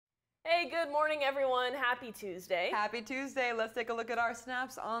Hey, good morning, everyone. Happy Tuesday. Happy Tuesday. Let's take a look at our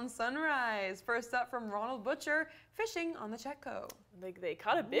snaps on sunrise. First up from Ronald Butcher, fishing on the Chetco. They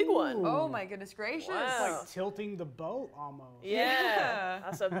caught a big one. Oh my goodness gracious. Wow. Like tilting the boat almost. Yeah,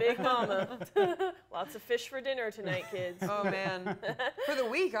 that's a big mama. Lots of fish for dinner tonight, kids. Oh man. For the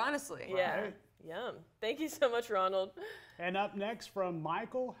week, honestly. Yeah. Right. Yum. Thank you so much, Ronald. And up next from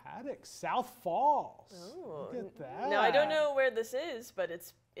Michael Haddock, South Falls. Oh. Look at that. Now, I don't know where this is, but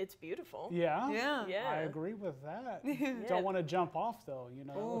it's beautiful. Yeah? Yeah. I agree with that. Don't want to jump off though, you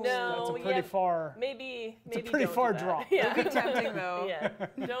know. No, That's a pretty far. Maybe It's a pretty don't far do that. drop. Yeah. It'd be tempting though.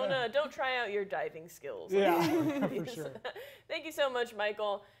 Yeah. Don't try out your diving skills. Yeah, for sure. Thank you so much,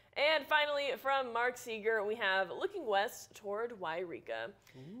 Michael. And finally, from Mark Seeger, we have looking west toward Wairika.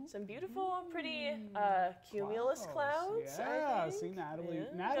 Some beautiful, pretty cumulus clouds. Yeah, I think. see Natalie. Yeah.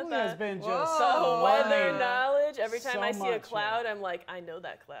 Natalie Got has been that just some weather flying. knowledge. Every time So I see a much, cloud, I'm like, I know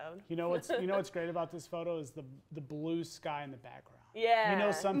that cloud. You know what's great about this photo is the blue sky in the background. Yeah. You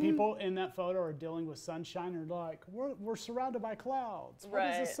know, some people in that photo are dealing with sunshine. They're like, we're surrounded by clouds. What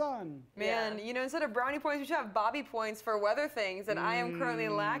is Right. the sun? Man, Yeah. you know, instead of brownie points, we should have Bobby points for weather things, and I am currently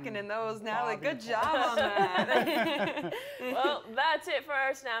lacking in those. Natalie, Bobby good job on that. Well, that's it for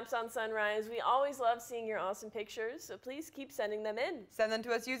our Snaps on Sunrise. We always love seeing your awesome pictures, so please keep sending them in. Send them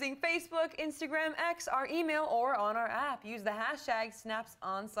to us using Facebook, Instagram, X, our email, or on our app. Use the hashtag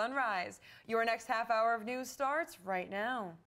SnapsOnSunrise. Your next half hour of news starts right now.